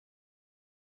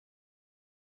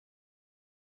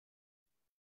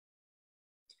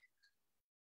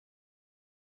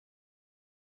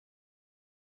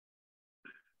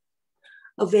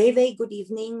A very, very good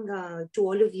evening to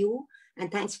all of you,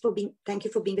 and thank you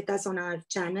for being with us on our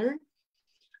channel.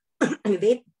 A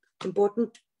very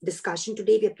important discussion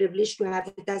today. We are privileged to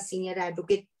have with us Senior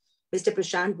Advocate Mr.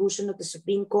 Prashant Bhushan of the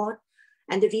Supreme Court.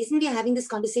 And the reason we are having this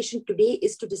conversation today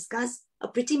is to discuss a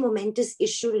pretty momentous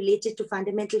issue related to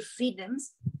fundamental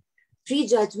freedoms. Three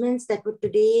judgments that were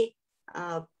today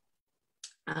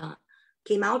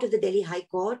came out of the Delhi High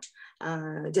Court,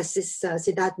 Justice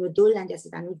Siddharth Mridul and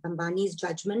Justice Anuj Bambani's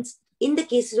judgments in the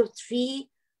cases of three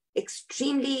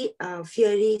extremely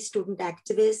fiery student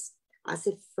activists,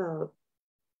 Asif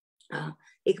Tanha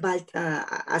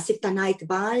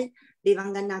Iqbal,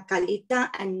 Devangana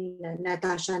Kalita, and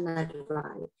Natasha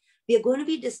Narwal. We are going to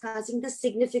be discussing the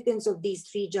significance of these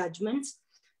three judgments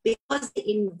because they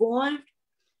involved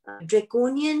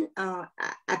draconian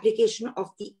application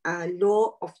of the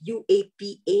law of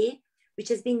UAPA, which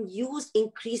has been used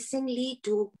increasingly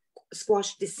to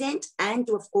squash dissent and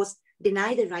to, of course,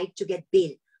 deny the right to get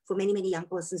bail for many, many young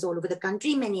persons all over the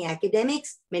country, many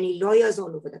academics, many lawyers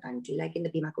all over the country, like in the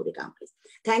Bhima Koregaon case.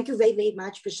 Thank you very, very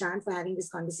much, Prashant, for having this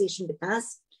conversation with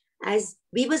us. As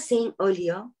we were saying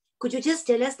earlier, could you just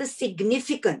tell us the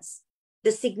significance,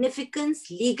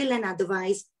 legal and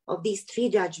otherwise, of these three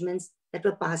judgments that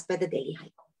were passed by the Delhi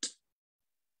High Court?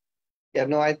 Yeah,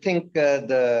 no, I think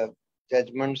the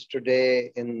judgments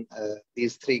today in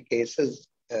these three cases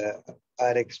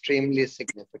are extremely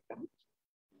significant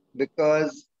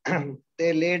because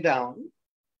they lay down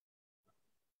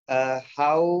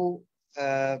how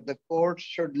the court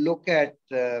should look at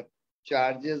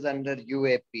charges under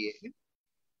UAPA,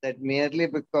 that merely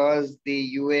because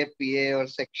the UAPA or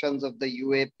sections of the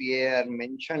UAPA are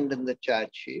mentioned in the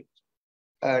charge sheet,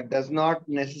 does not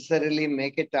necessarily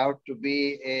make it out to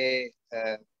be a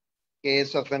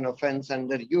case of an offense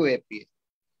under UAPA.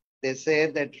 They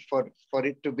say that for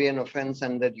it to be an offense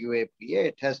under UAPA,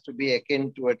 it has to be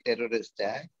akin to a terrorist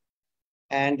act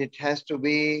and it has to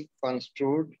be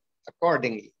construed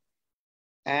accordingly.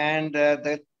 And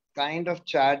the kind of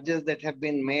charges that have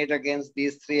been made against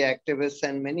these three activists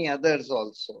and many others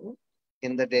also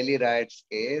in the Delhi riots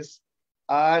case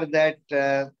are that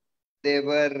they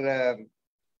were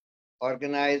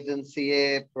organized in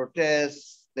CA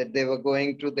protests, that they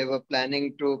were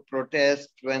planning to protest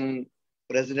when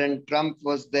President Trump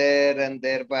was there and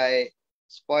thereby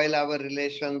spoil our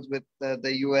relations with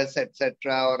the US, etc.,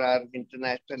 or our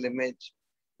international image,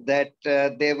 that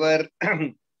they were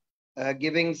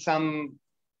giving some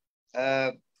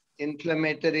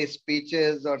inflammatory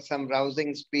speeches or some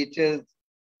rousing speeches,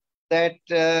 that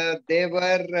they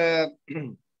were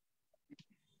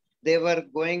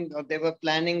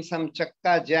planning some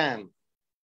chakka jam,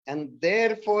 and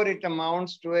therefore it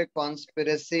amounts to a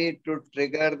conspiracy to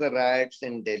trigger the riots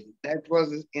in Delhi. That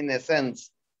was in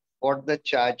essence what the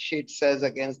charge sheet says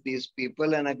against these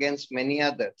people and against many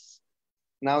others.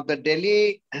 Now the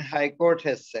Delhi High Court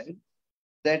has said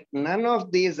that none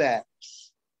of these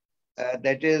acts,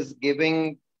 that is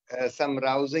giving some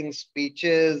rousing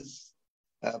speeches,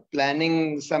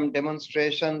 planning some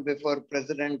demonstration before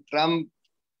President Trump,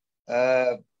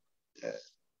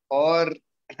 or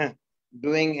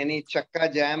doing any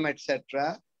chakka jam,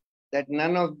 etc., that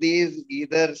none of these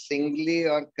either singly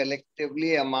or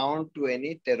collectively amount to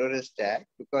any terrorist act,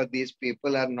 because these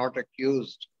people are not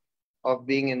accused of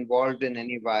being involved in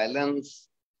any violence.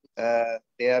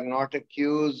 They are not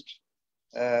accused.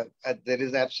 There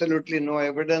is absolutely no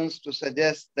evidence to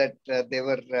suggest that they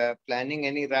were planning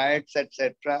any riots,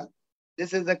 etc.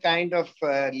 This is a kind of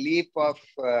leap of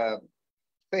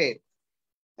faith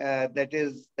that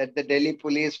the Delhi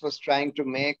police was trying to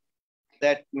make,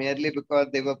 that merely because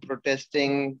they were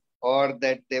protesting or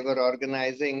that they were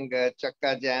organizing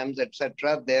chakka jams,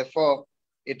 etc., therefore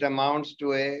it amounts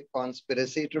to a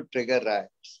conspiracy to trigger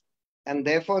riots. And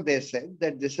therefore they said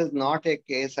that this is not a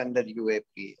case under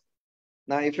UAPA.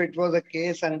 Now, if it was a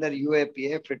case under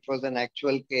UAPA, if it was an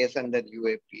actual case under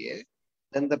UAPA,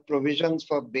 then the provisions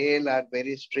for bail are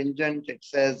very stringent. It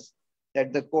says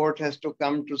that the court has to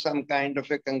come to some kind of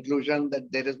a conclusion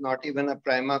that there is not even a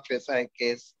prima facie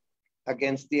case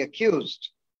against the accused,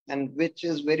 and which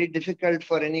is very difficult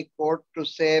for any court to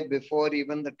say before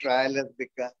even the trial has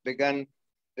begun,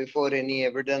 before any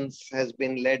evidence has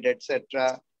been led,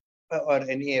 etc., or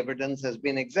any evidence has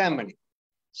been examined.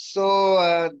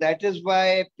 So that is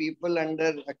why people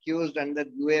accused under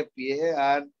UAPA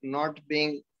are not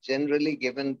being generally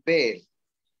given bail.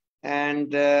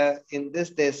 And in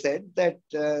this, they said that,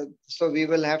 so we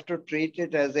will have to treat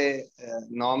it as a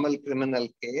normal criminal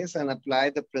case and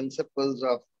apply the principles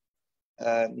of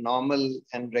normal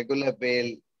and regular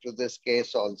bail to this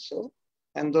case also.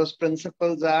 And those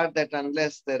principles are that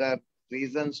unless there are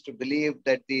reasons to believe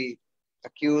that the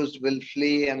accused will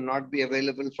flee and not be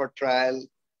available for trial,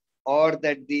 or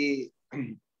that the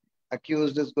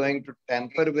accused is going to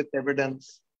tamper with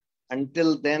evidence.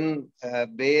 Until then,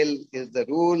 bail is the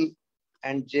rule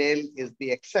and jail is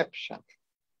the exception.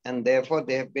 And therefore,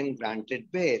 they have been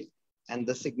granted bail. And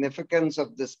the significance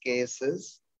of this case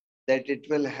is that it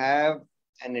will have,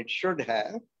 and it should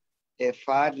have, a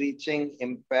far-reaching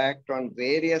impact on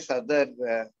various other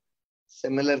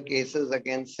similar cases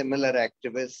against similar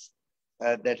activists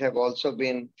that have also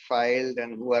been filed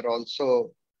and who are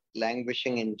also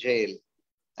languishing in jail,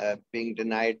 being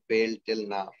denied bail till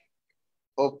now.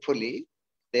 Hopefully,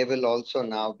 they will also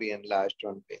now be enlarged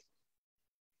on bail.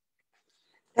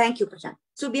 Thank you, Prashant.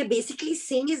 So we are basically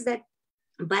saying is that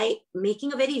by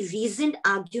making a very reasoned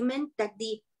argument that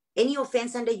any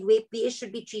offense under UAPA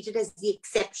should be treated as the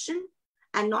exception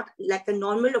and not like a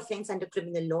normal offense under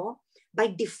criminal law, by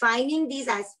defining these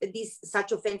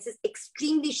such offenses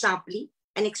extremely sharply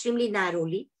and extremely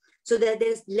narrowly, so that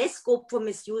there's less scope for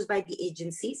misuse by the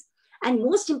agencies. And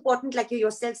most important, like you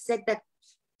yourself said, that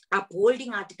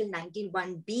upholding Article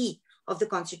 19(1)(b) of the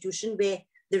Constitution, where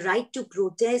the right to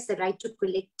protest, the right to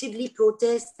collectively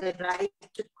protest, the right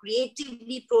to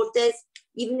creatively protest,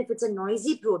 even if it's a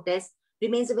noisy protest,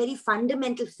 remains a very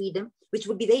fundamental freedom, which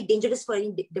would be very dangerous for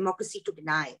any democracy to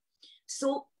deny.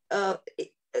 So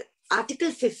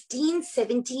Article 15,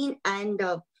 17, and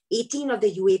 18 of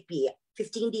the UAPA.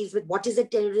 15 deals with what is a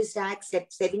terrorist act,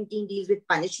 17 deals with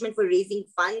punishment for raising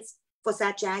funds for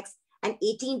such acts, and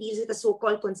 18 deals with a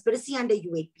so-called conspiracy under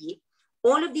UAPA.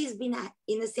 All of these been,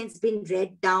 in a sense, been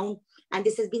read down, and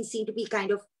this has been seen to be kind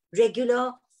of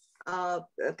regular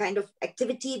kind of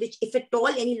activity, which if at all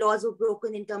any laws were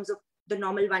broken in terms of the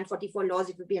normal 144 laws,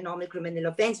 it would be a normal criminal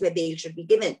offense where bail should be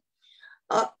given.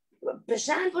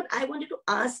 Prashant, what I wanted to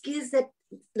ask is that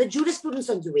the jurisprudence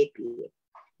on UAPA,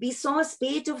 we saw a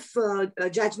spate of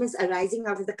judgments arising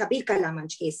out of the Kabir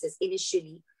Kalamanch cases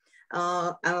initially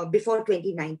before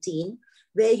 2019,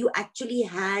 where you actually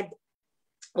had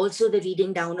also the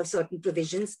reading down of certain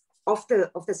provisions of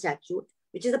the statute,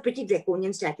 which is a pretty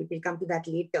draconian statute. We'll come to that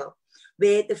later,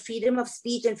 where the freedom of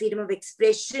speech and freedom of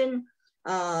expression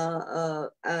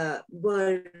were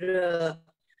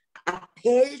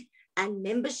upheld, and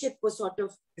membership was sort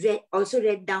of also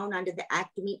read down under the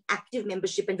act to mean active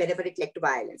membership and wherever it led to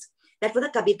violence. That was the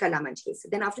Kabir Kalamanch case.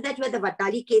 Then after that, you had the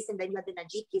Vatali case, and then you had the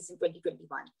Najib case in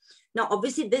 2021. Now,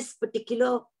 obviously, this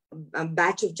particular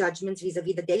batch of judgments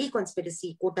vis-a-vis the Delhi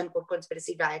conspiracy, quote-unquote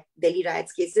conspiracy riot, Delhi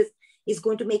riots cases, is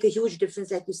going to make a huge difference,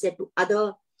 like you said, to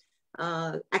other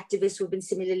activists who have been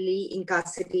similarly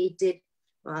incarcerated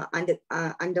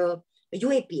under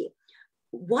UAPA.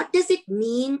 What does it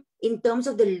mean in terms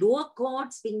of the lower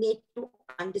courts being made to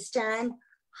understand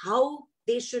how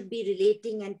they should be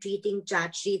relating and treating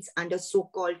charge sheets under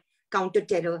so-called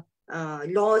counter-terror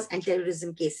laws and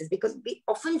terrorism cases? Because we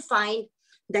often find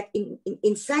that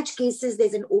in such cases,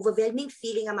 there's an overwhelming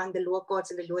feeling among the lower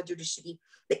courts and the lower judiciary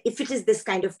that if it is this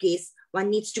kind of case, one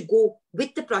needs to go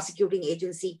with the prosecuting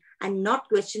agency and not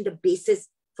question the basis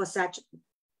for such,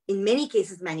 in many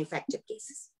cases, manufactured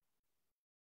cases.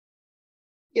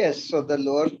 Yes, so the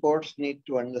lower courts need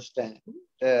to understand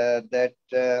that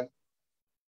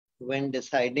when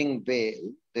deciding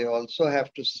bail, they also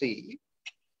have to see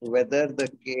whether the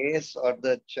case or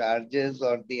the charges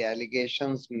or the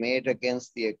allegations made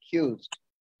against the accused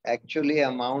actually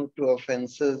amount to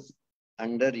offenses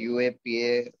under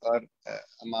UAPA or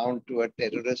amount to a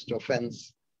terrorist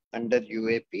offense under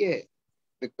UAPA.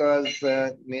 Because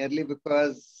merely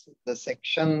because the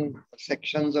sections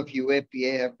of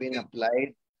UAPA have been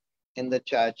applied in the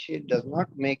charge sheet does not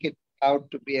make it out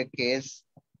to be a case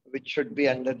which should be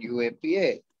under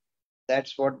UAPA.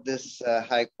 That's what this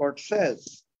High Court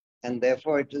says. And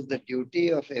therefore, it is the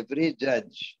duty of every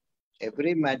judge,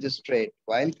 every magistrate,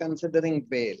 while considering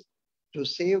bail, to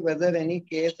see whether any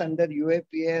case under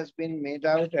UAPA has been made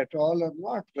out at all or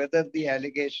not, whether the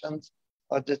allegations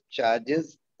or the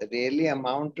charges really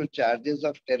amount to charges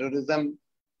of terrorism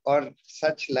or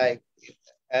such like,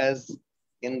 as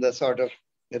in the sort of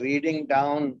reading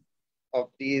down of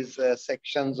these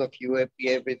sections of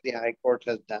UAPA which the High Court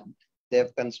has done. They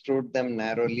have construed them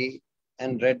narrowly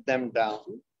and read them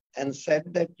down and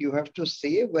said that you have to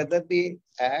see whether the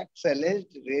acts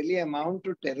alleged really amount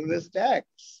to terrorist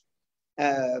acts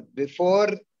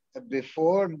before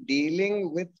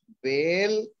dealing with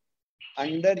bail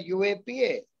under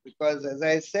UAPA. Because as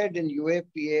I said, in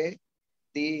UAPA,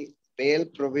 the bail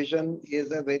provision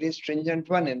is a very stringent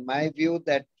one. In my view,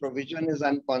 that provision is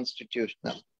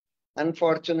unconstitutional.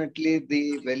 Unfortunately,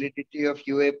 the validity of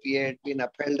UAPA had been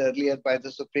upheld earlier by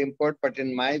the Supreme Court, but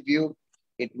in my view,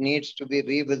 it needs to be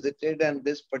revisited, and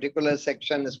this particular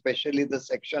section, especially the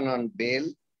section on bail,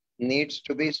 needs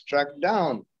to be struck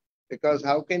down. Because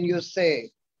how can you say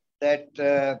that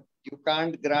you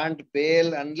can't grant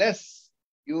bail unless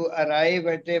you arrive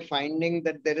at a finding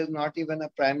that there is not even a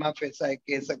prima facie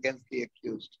case against the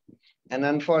accused? And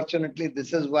unfortunately,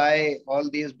 this is why all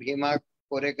these Bhima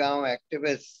Koregaon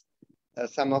activists,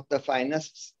 some of the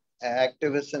finest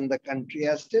activists in the country,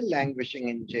 are still languishing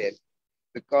in jail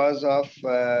because of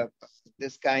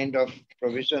this kind of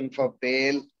provision for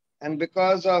bail, and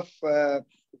because of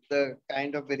the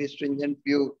kind of very stringent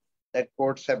view that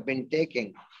courts have been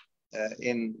taking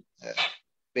in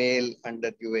bail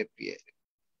under UAPA.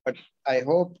 But I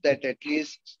hope that at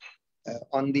least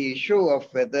on the issue of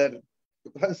whether,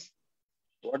 because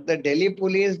what the Delhi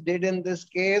police did in this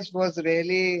case was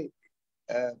really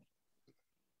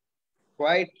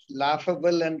quite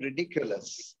laughable and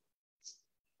ridiculous.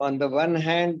 On the one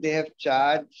hand, they have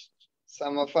charged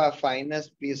some of our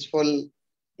finest peaceful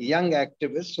young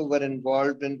activists who were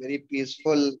involved in very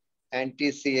peaceful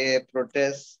anti-CAA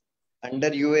protests under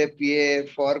UAPA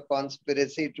for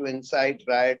conspiracy to incite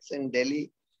riots in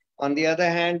Delhi. On the other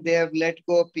hand, they have let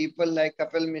go people like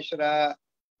Kapil Mishra,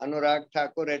 Anurag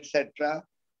Thakur, etc.,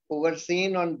 who were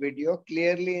seen on video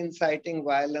clearly inciting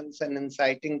violence and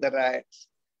inciting the riots.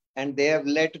 And they have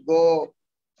let go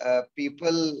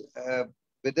people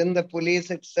within the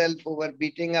police itself who were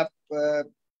beating up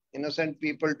innocent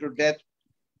people to death,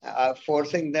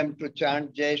 forcing them to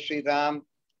chant Jai Shri Ram,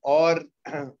 or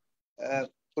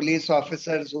police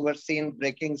officers who were seen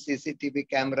breaking CCTV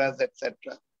cameras, etc.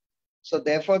 So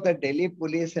therefore, the Delhi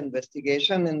police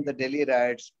investigation in the Delhi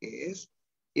riots case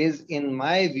is, in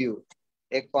my view,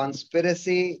 a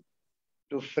conspiracy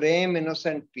to frame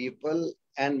innocent people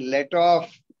and let off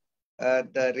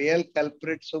the real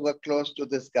culprits who were close to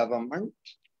this government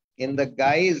in the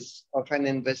guise of an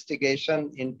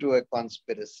investigation into a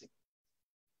conspiracy.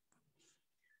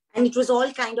 And it was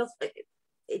all kind of,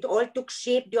 it all took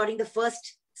shape during the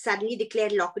first suddenly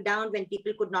declared lockdown, when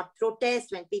people could not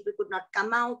protest, when people could not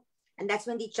come out. And that's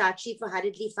when the charge sheet were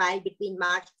hurriedly filed between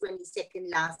March 22nd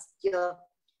last year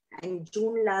and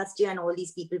June last year, and all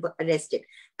these people were arrested.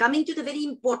 Coming to the very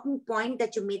important point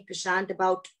that you made, Prashant,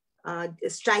 about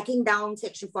striking down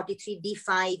Section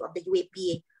 43D5 of the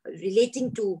UAPA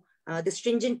relating to the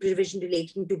stringent provision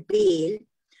relating to bail.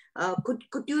 Could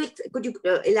you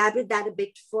elaborate that a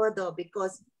bit further?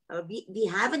 Because we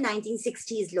have a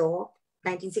 1960s law,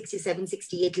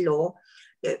 1967-68 law,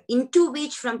 into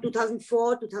which from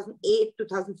 2004, 2008,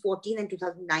 2014, and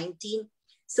 2019,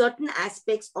 certain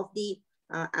aspects of the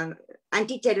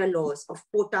anti-terror laws of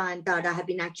POTA and TADA have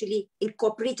been actually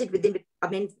incorporated within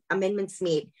amendments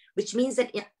made, which means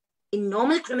that in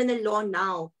normal criminal law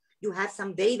now, you have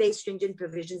some very, very stringent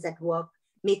provisions at work,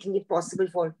 making it possible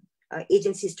for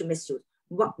agencies to misuse.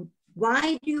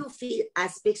 Why do you feel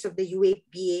aspects of the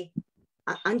UAPA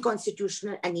are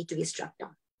unconstitutional and need to be struck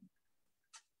down?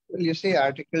 Well, you see,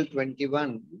 Article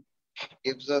 21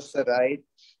 gives us the right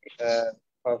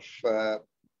of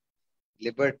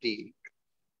liberty.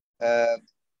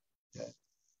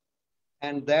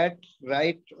 And that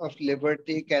right of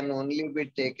liberty can only be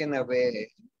taken away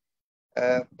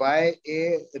by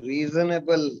a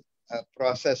reasonable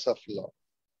process of law.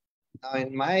 Now,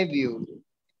 in my view,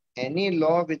 any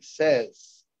law which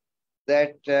says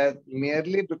that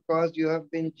merely because you have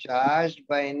been charged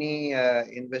by any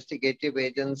investigative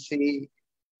agency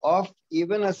of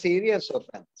even a serious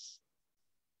offense,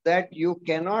 that you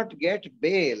cannot get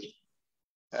bail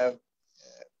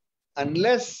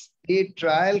unless the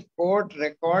trial court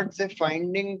records a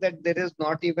finding that there is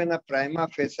not even a prima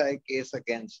facie case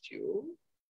against you,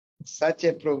 such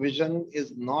a provision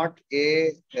is not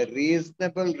a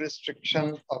reasonable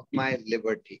restriction of my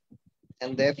liberty.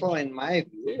 And therefore, in my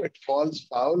view, it falls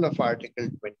foul of Article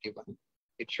 21.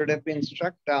 It should have been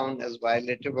struck down as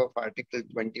violative of Article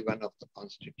 21 of the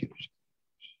Constitution.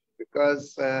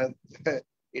 Because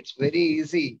it's very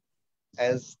easy,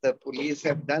 as the police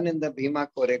have done in the Bhima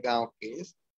Koregaon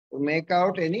case, to make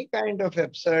out any kind of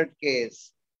absurd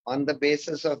case on the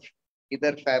basis of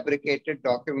either fabricated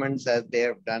documents, as they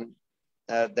have done,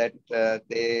 that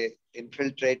they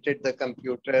infiltrated the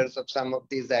computers of some of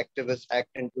these activists,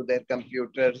 hacked into their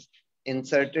computers,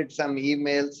 inserted some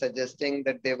emails suggesting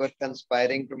that they were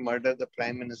conspiring to murder the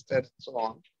Prime Minister, and so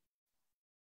on.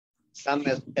 Some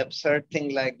absurd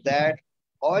thing like that,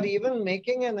 or even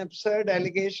making an absurd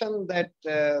allegation that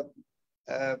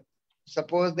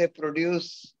suppose they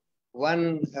produce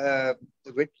one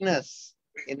witness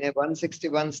in a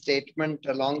 161 statement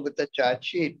along with the charge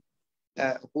sheet,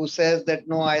 who says that,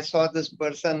 no, I saw this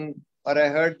person or I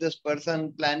heard this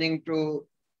person planning to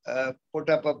put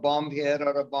up a bomb here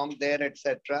or a bomb there,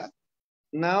 etc.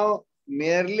 Now,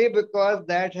 merely because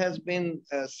that has been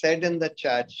said in the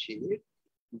charge sheet,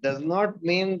 does not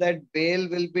mean that bail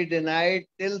will be denied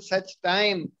till such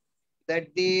time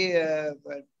that the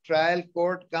trial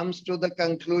court comes to the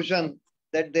conclusion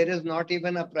that there is not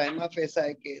even a prima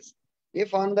facie case.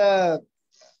 If on the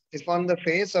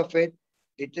face of it,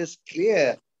 it is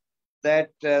clear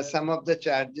that some of the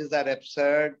charges are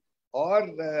absurd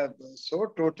or so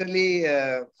totally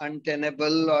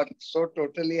untenable or so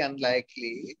totally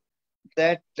unlikely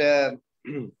that that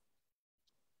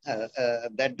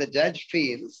the judge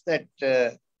feels that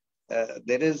there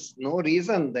is no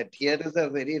reason, that here is a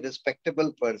very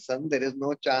respectable person. There is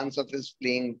no chance of his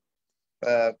fleeing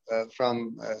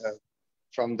from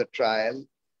the trial.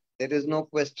 There is no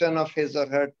question of his or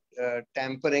her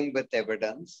tampering with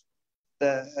evidence.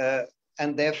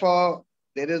 And therefore,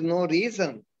 there is no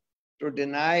reason to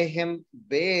deny him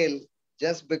bail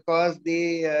just because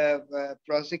the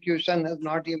prosecution has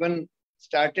not even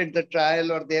started the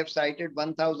trial, or they have cited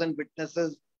 1,000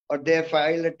 witnesses, or they have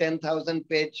filed a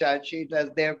 10,000-page charge sheet as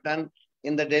they have done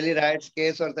in the Delhi riots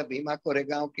case or the Bhima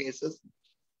Koregaon cases.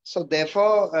 So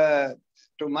therefore,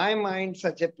 to my mind,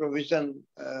 such a provision,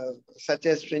 such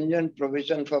a stringent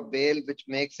provision for bail, which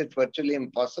makes it virtually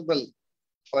impossible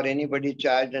for anybody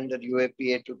charged under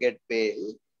UAPA to get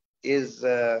bail, is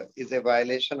a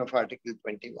violation of Article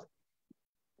 21.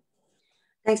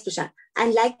 Thanks, Prashant.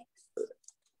 And like,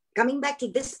 coming back to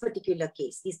this particular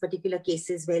case, these particular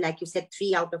cases where, like you said,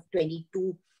 3 out of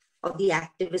 22 of the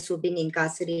activists who've been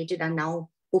incarcerated are now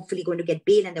hopefully going to get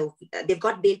bail, and they've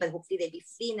got bail, but hopefully they'll be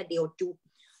free in a day or two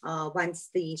once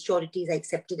the sureties are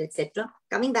accepted, etc.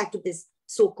 Coming back to this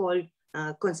so-called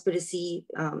conspiracy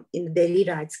in the Delhi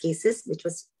riots cases, which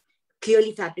was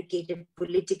clearly fabricated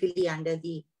politically under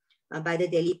the by the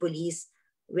Delhi police,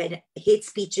 where hate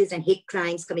speeches and hate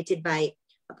crimes committed by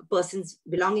persons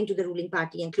belonging to the ruling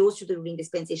party and close to the ruling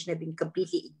dispensation have been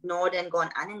completely ignored and gone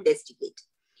uninvestigated.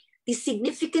 The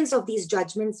significance of these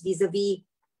judgments vis-a-vis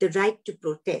the right to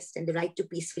protest and the right to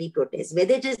peacefully protest,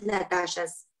 whether it is Natasha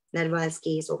Narwal's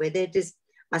case or whether it is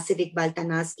Asif Iqbal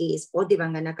Tanha's case or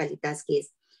Devangana Kalita's case,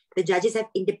 the judges have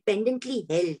independently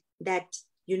held that,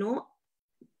 you know,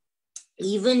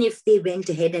 even if they went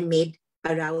ahead and made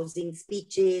arousing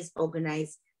speeches,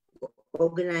 organized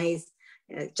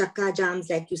chakka jams,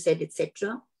 like you said,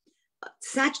 etc.,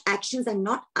 such actions are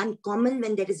not uncommon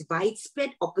when there is widespread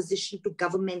opposition to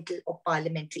governmental or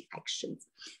parliamentary actions.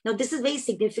 Now, this is very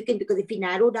significant because if we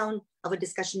narrow down our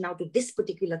discussion now to this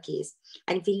particular case,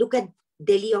 and if we look at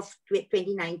Delhi of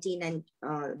 2019 and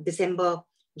December,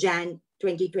 Jan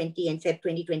 2020 and Feb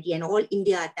 2020 and all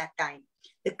India at that time,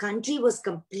 the country was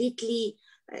completely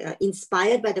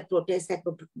inspired by the protests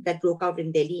that broke out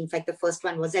in Delhi. In fact, the first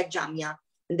one was at Jamia,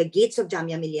 in the gates of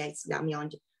Jamia Millia Islamia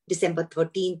on December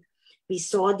 13th. We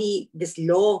saw this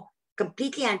law,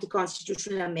 completely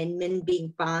anti-constitutional amendment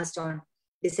being passed on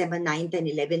December 9th and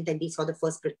 11th, and we saw the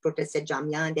first protests at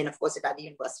Jamia, and then of course at other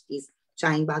universities,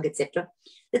 Shaheen Bagh, etc.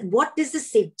 What is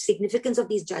the significance of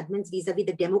these judgments vis-a-vis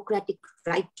the democratic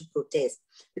right to protest?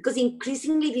 Because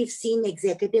increasingly we've seen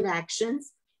executive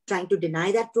actions trying to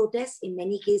deny that protest. In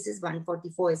many cases,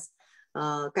 144 is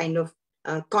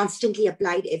constantly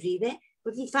applied everywhere.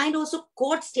 But we find also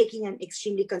courts taking an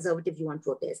extremely conservative view on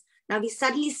protest. Now we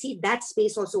suddenly see that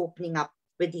space also opening up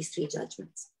with these 3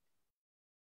 judgments.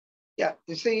 Yeah,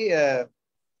 you see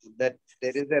that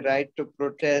there is a right to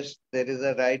protest, there is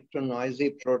a right to noisy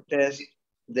protest,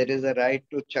 there is a right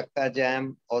to chakka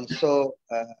jam also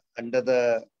under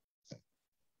the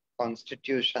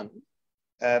constitution,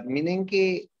 meaning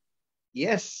ki,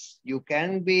 yes, you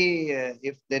can be,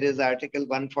 if there is Article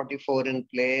 144 in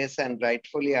place and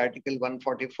rightfully Article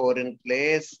 144 in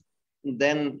place,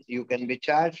 then you can be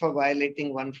charged for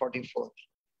violating 144.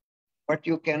 But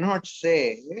you cannot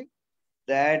say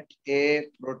that a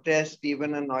protest,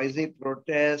 even a noisy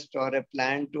protest or a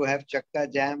plan to have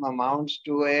chakka jam amounts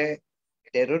to a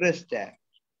terrorist act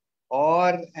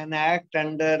or an act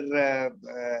under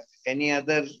any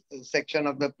other section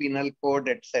of the penal code,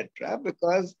 etc.,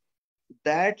 because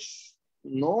that's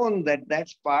known that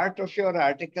that's part of your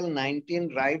Article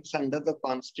 19 rights under the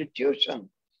Constitution.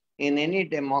 In any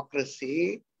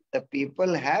democracy, the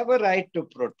people have a right to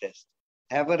protest,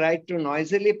 have a right to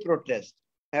noisily protest,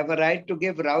 have a right to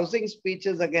give rousing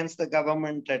speeches against the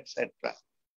government, etc.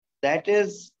 That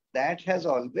has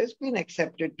always been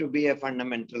accepted to be a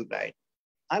fundamental right.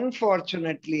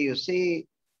 Unfortunately, you see,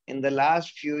 in the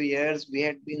last few years, we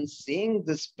had been seeing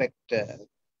the specter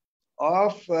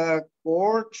of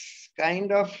courts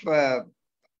kind of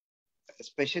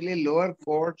especially lower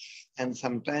courts and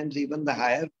sometimes even the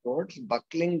higher courts,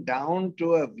 buckling down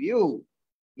to a view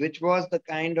which was the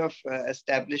kind of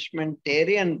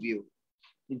establishmentarian view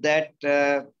that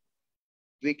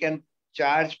we can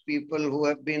charge people who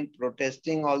have been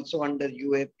protesting also under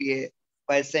UAPA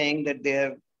by saying that they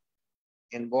are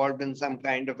involved in some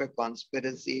kind of a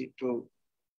conspiracy to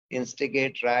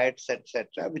instigate riots,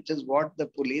 etc., which is what the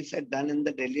police had done in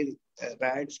the Delhi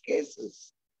riots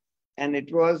cases. And it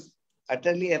was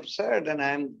utterly absurd. And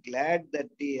I'm glad that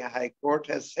the High Court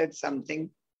has said something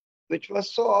which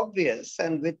was so obvious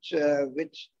and which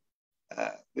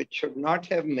should not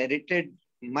have merited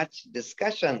much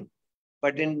discussion.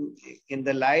 But in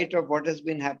the light of what has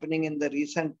been happening in the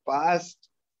recent past,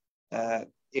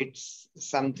 it's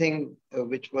something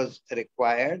which was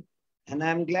required. And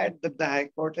I'm glad that the High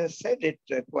Court has said it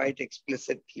quite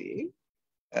explicitly,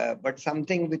 but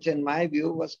something which in my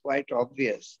view was quite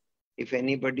obvious. If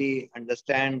anybody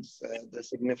understands the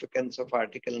significance of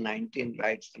Article 19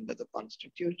 rights under the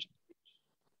Constitution.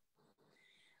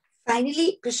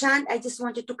 Finally, Prashant, I just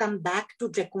wanted to come back to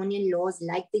draconian laws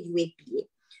like the UAPA,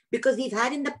 because we've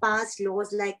had in the past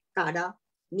laws like CADA,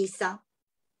 MISA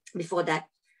before that,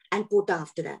 and POTA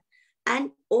after that.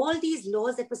 And all these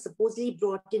laws that were supposedly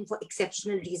brought in for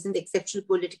exceptional reasons, exceptional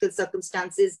political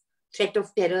circumstances, threat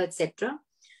of terror, etc.,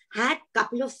 had a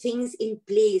couple of things in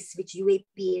place which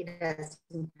UAPA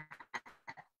doesn't have,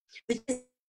 which is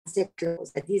sunset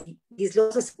clause. That these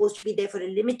laws were supposed to be there for a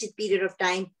limited period of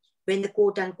time when the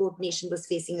quote-unquote nation was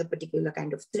facing a particular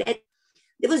kind of threat.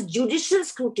 There was judicial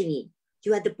scrutiny.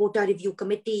 You had the POTA review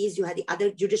committees, you had the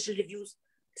other judicial reviews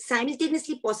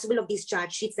simultaneously possible of these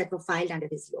charge sheets that were filed under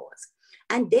these laws.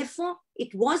 And therefore,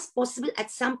 it was possible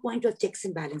at some point to have checks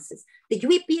and balances. The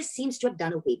UAPA seems to have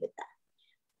done away with that.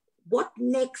 What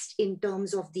next in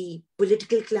terms of the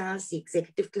political class, the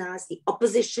executive class, the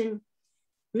opposition,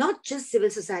 not just civil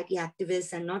society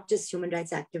activists and not just human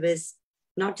rights activists,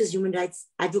 not just human rights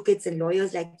advocates and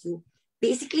lawyers like you,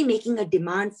 basically making a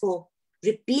demand for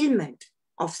repealment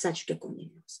of such draconian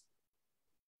laws?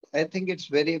 I think it's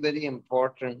very, very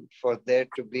important for there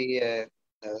to be a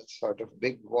sort of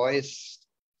big voice,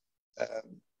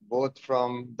 both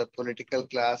from the political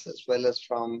class as well as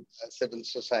from civil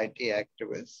society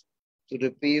activists, to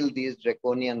repeal these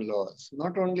draconian laws.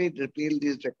 Not only repeal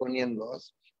these draconian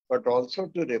laws, but also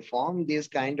to reform these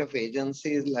kind of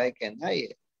agencies like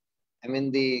NIA. I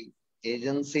mean, the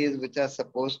agencies which are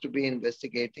supposed to be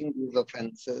investigating these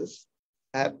offenses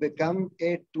have become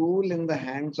a tool in the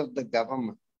hands of the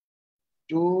government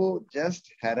to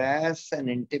just harass and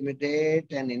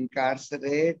intimidate and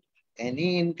incarcerate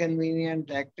any inconvenient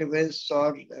activists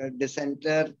or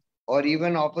dissenter or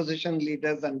even opposition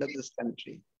leaders under this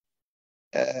country.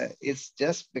 It's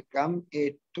just become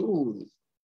a tool.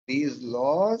 These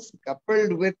laws,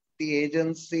 coupled with the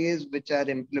agencies which are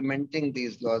implementing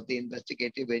these laws, the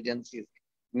investigative agencies.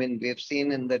 I mean, we've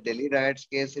seen in the Delhi riots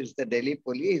case, it's the Delhi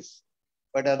police.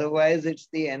 But otherwise, it's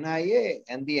the NIA,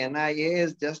 and the NIA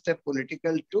is just a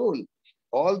political tool.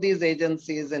 All these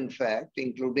agencies, in fact,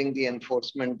 including the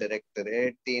Enforcement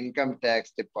Directorate, the Income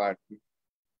Tax Department,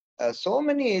 so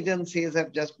many agencies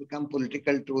have just become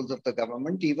political tools of the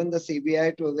government, even the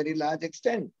CBI to a very large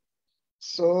extent.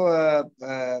 So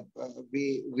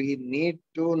we need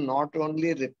to not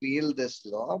only repeal this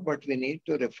law, but we need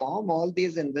to reform all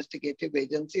these investigative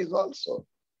agencies also.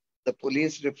 The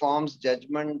police reforms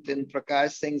judgment in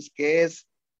Prakash Singh's case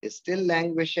is still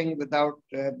languishing without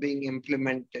being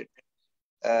implemented.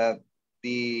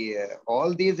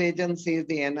 All these agencies,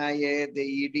 the NIA,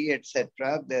 the ED,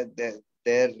 etc.,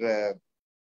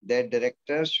 their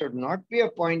directors should not be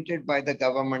appointed by the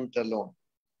government alone.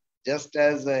 Just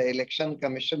as election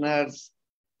commissioners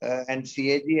and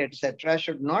CAG, etc.,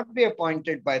 should not be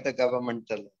appointed by the government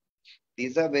alone.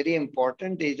 These are very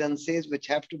important agencies which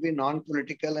have to be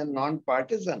non-political and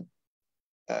non-partisan.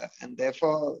 And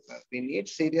therefore, we need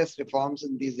serious reforms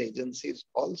in these agencies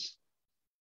also.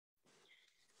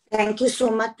 Thank you so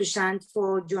much, Prashant,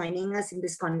 for joining us in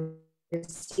this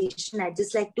conversation. I'd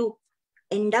just like to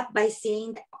end up by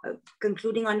saying,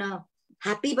 concluding on a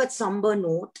happy but somber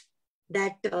note,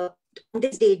 that on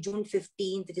this day, June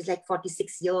 15th, it is like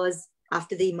 46 years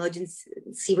after the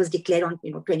emergency was declared on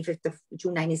 25th of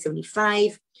June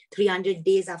 1975, 300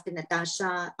 days after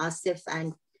Natasha, Asif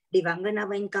and Devangana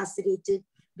were incarcerated,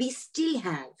 we still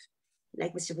have,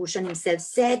 like Mr. Bhushan himself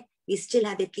said, we still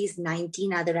have at least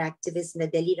 19 other activists in the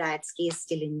Delhi riots case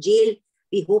still in jail.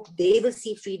 We hope they will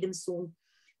see freedom soon.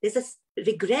 There's a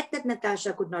regret that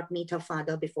Natasha could not meet her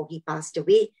father before he passed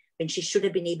away, when she should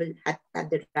have been able to have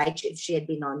the right if she had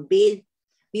been on bail.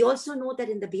 We also know that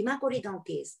in the Bhima Koregaon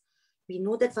case, We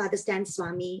know that Father Stan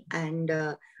Swami and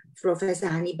Professor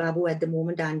Hani Babu at the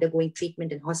moment are undergoing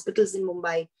treatment in hospitals in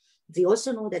Mumbai. We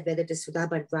also know that whether it is Sudha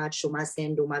Bhardwaj, Shoma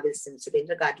Sen, Doma Wilson,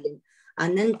 Surendra Gadlin,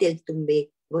 Anand Teltumbe,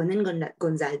 Vernon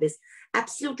Gonzalez,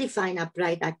 absolutely fine,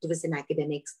 upright activists and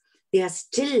academics, they are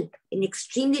still in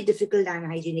extremely difficult and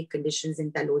unhygienic conditions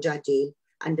in Taloja jail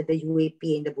under the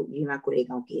UAPA in the Bhima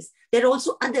Koregaon case. There are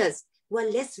also others who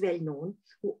are less well known,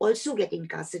 who also get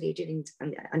incarcerated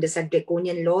under such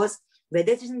draconian laws,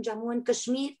 whether it is in Jammu and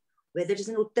Kashmir, whether it is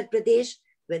in Uttar Pradesh,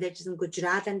 whether it is in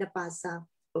Gujarat and the Pasa,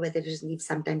 or whether it is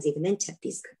sometimes even in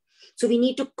Chhattisgarh. So we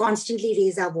need to constantly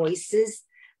raise our voices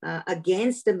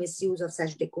against the misuse of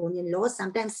such draconian laws.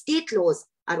 Sometimes state laws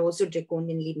are also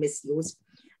draconianly misused.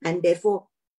 And therefore,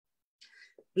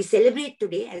 we celebrate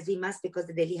today, as we must, because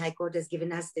the Delhi High Court has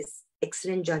given us this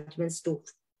excellent judgments to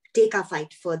take our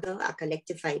fight further, our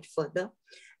collective fight further.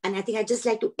 And I think I'd just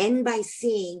like to end by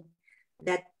saying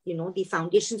that, you know, the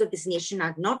foundations of this nation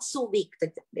are not so weak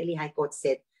that the Delhi High Court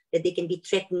said that they can be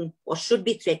threatened or should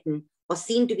be threatened or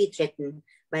seen to be threatened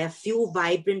by a few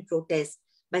vibrant protests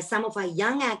by some of our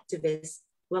young activists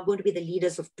who are going to be the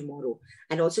leaders of tomorrow.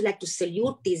 I'd also like to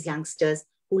salute these youngsters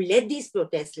who led these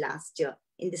protests last year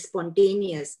in this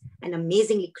spontaneous and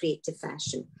amazingly creative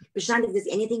fashion. Prashant, if there's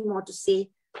anything more to say,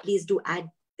 please do add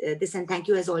this. And thank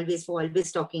you as always for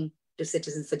always talking to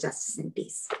Citizens for Justice and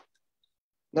Peace.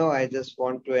 No, I just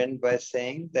want to end by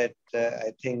saying that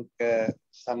I think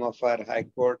some of our high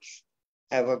courts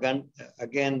have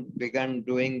again begun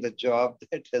doing the job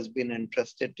that has been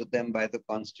entrusted to them by the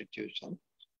Constitution.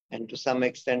 And to some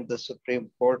extent, the Supreme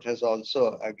Court has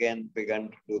also again begun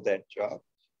to do that job.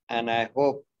 And I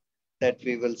hope that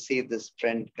we will see this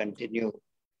trend continue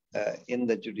in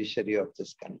the judiciary of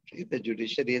this country. The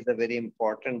judiciary is a very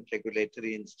important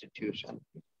regulatory institution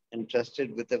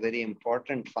entrusted with a very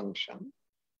important function.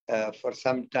 For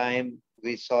some time,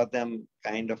 we saw them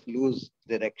kind of lose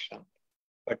direction,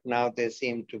 but now they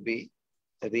seem to be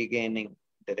regaining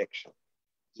direction.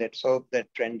 Let's hope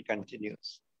that trend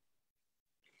continues.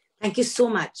 Thank you so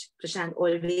much, Prashant,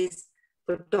 always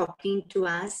for talking to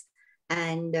us,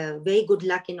 and very good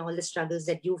luck in all the struggles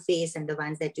that you face and the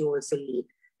ones that you also lead.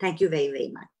 Thank you very, very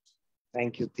much.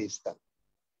 Thank you, Teesta.